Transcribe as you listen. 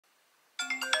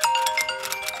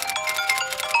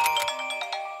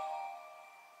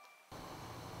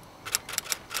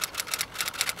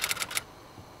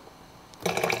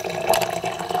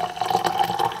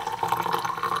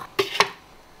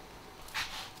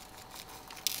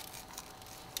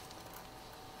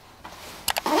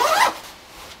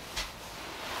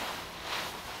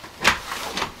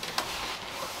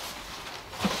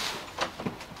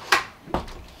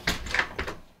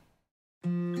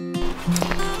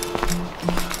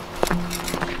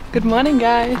Good morning,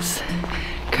 guys!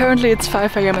 Currently it's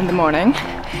 5 AM in the morning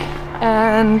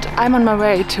and I'm on my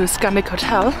way to Scandic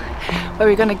Hotel, where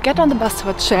we're gonna get on the bus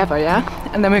towards Skeva, yeah?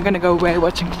 And then we're gonna go whale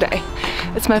watching today.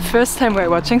 It's my first time whale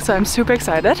watching, so I'm super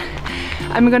excited.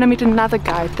 I'm gonna meet another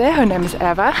guide there, her name is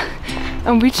Eva,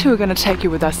 and we two are gonna take you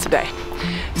with us today.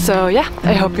 So yeah,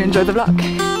 I hope you enjoy the vlog.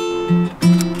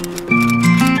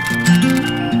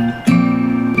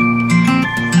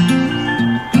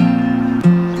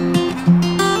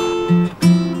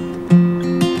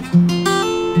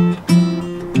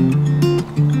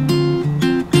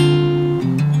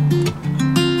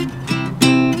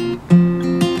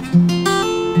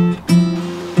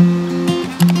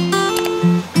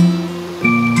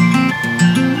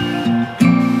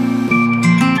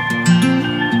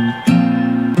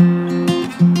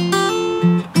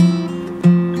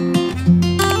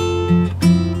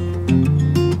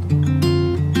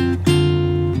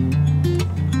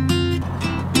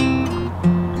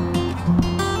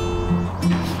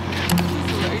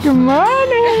 Good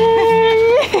morning!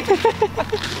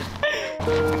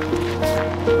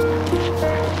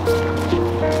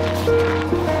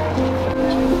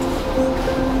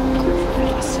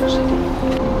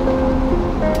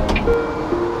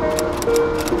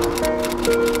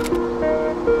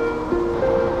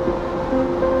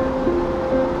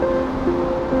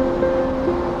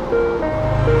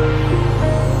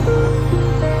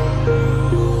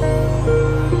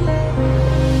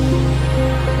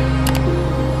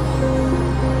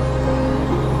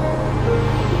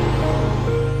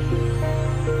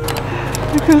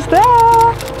 Who's there?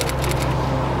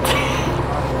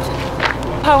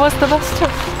 How was the bus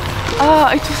trip?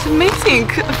 It was amazing.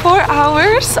 4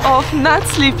 hours of not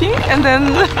sleeping and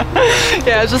then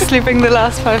Yeah, just sleeping the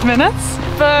last 5 minutes.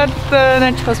 But the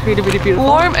nature was really, really beautiful.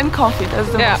 warm and comfy, that's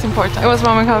the most important. It was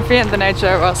warm and comfy and the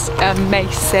nature was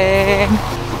amazing.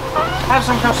 I have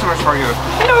some customers for you.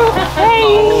 Hello!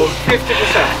 Hey!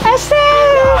 50%.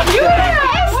 Estelle!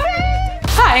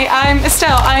 Hi, I'm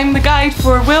Estelle. I'm the guide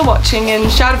for whale watching in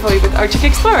Sharvoy with Arctic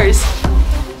Explorers.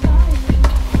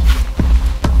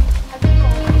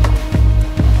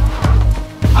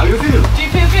 How do you feel? Do you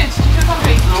feel good? Do you feel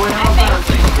comfy?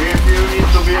 If you need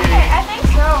to be, I think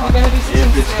so. We're gonna do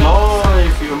if it's slow,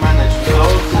 if you manage to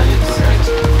close, then it's okay.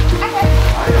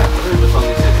 Yeah, a little bit on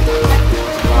the city.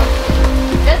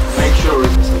 But make sure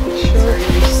it's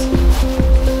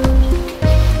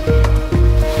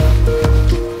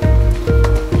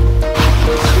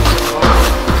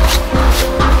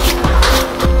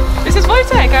This is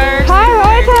Wojtek, our Hi,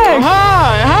 Wojtek!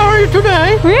 Hi, how are you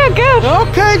today? We are good!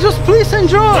 Okay, just please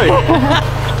enjoy.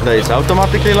 There is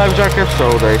automatically life jacket,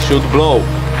 so they should blow.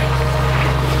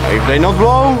 If they not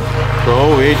blow,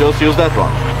 so we just use that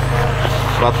one.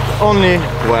 But only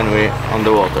when we on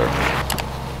the water.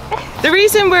 The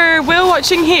reason we're whale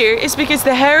watching here is because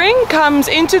the herring comes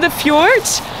into the fjord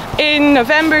in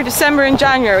November, December and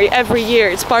January every year.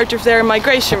 It's part of their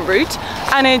migration route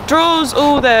and it draws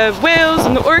all the whales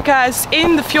and the orcas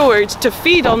in the fjord to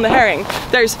feed on the herring.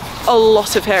 There's a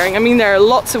lot of herring. I mean, there are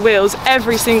lots of whales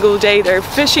every single day. There are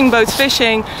fishing boats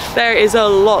fishing. There is a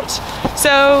lot.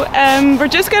 So we're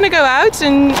just going to go out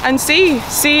and see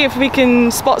if we can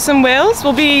spot some whales.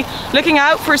 We'll be looking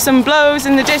out for some blows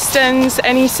in the distance,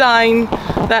 any sign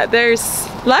that there's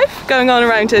life going on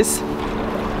around us.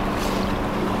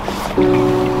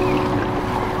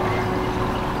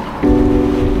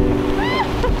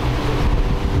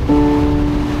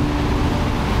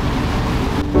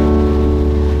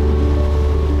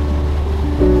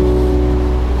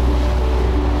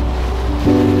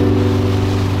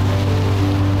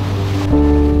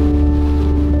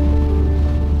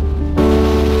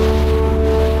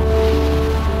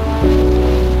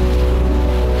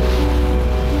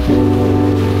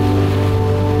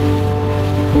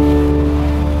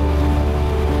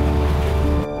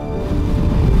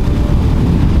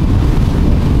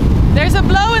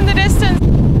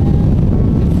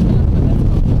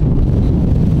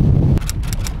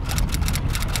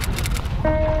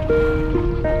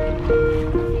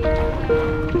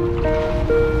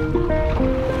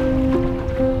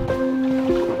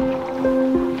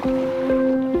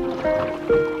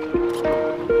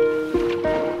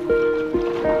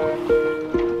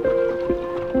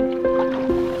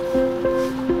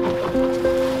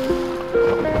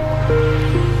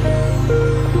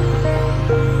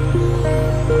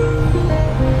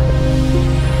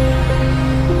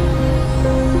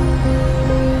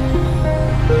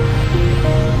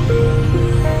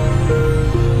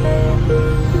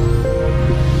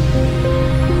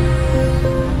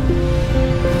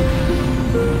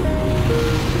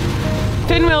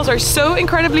 so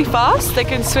incredibly fast. They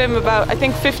can swim about, I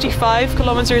think, 55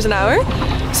 kilometers an hour.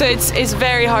 So it's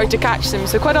very hard to catch them.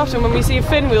 So quite often when we see a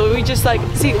fin wheel, we just like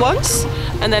see it once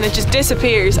and then it just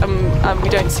disappears and we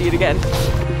don't see it again.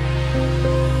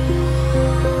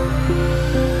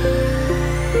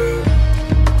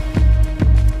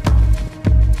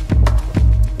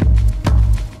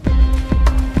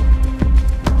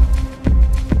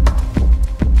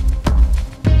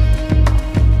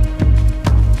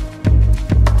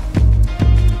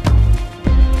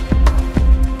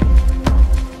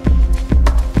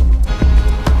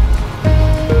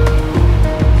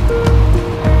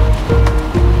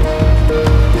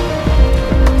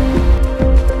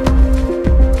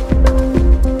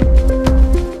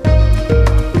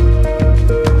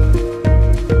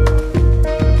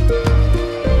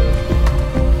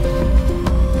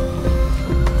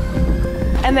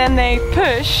 And then they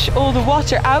push all the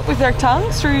water out with their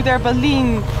tongue through their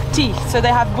baleen teeth. So they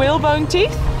have whalebone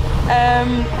teeth,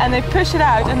 and they push it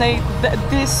out, and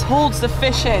this holds the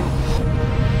fish in.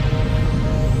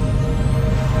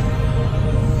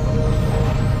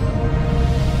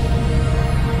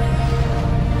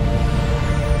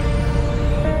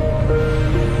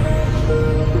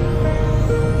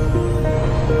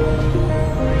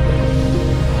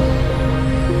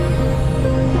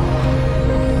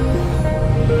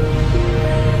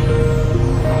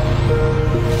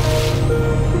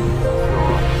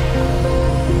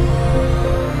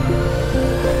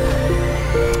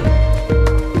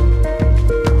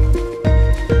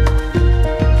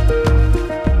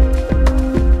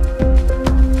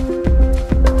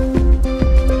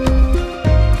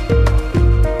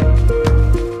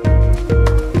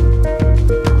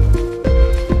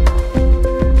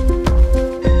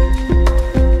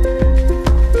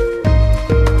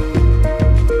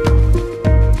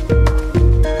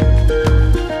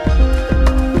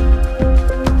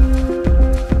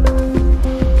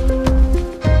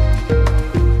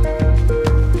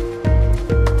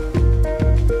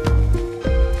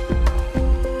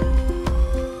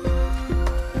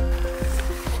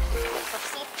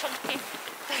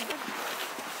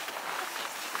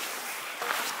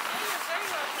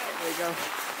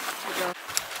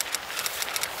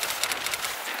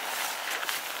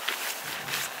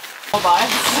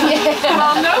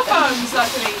 Well, no phones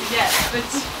luckily yet, but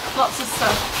lots of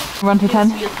stuff. 1 to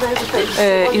 10?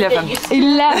 11.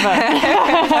 11!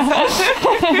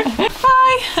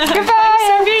 Bye! Goodbye! Thanks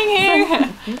for being here!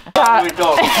 Now we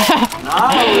go.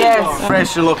 Now yes.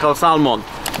 Fresh local salmon.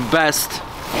 Best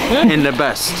in the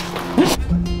best.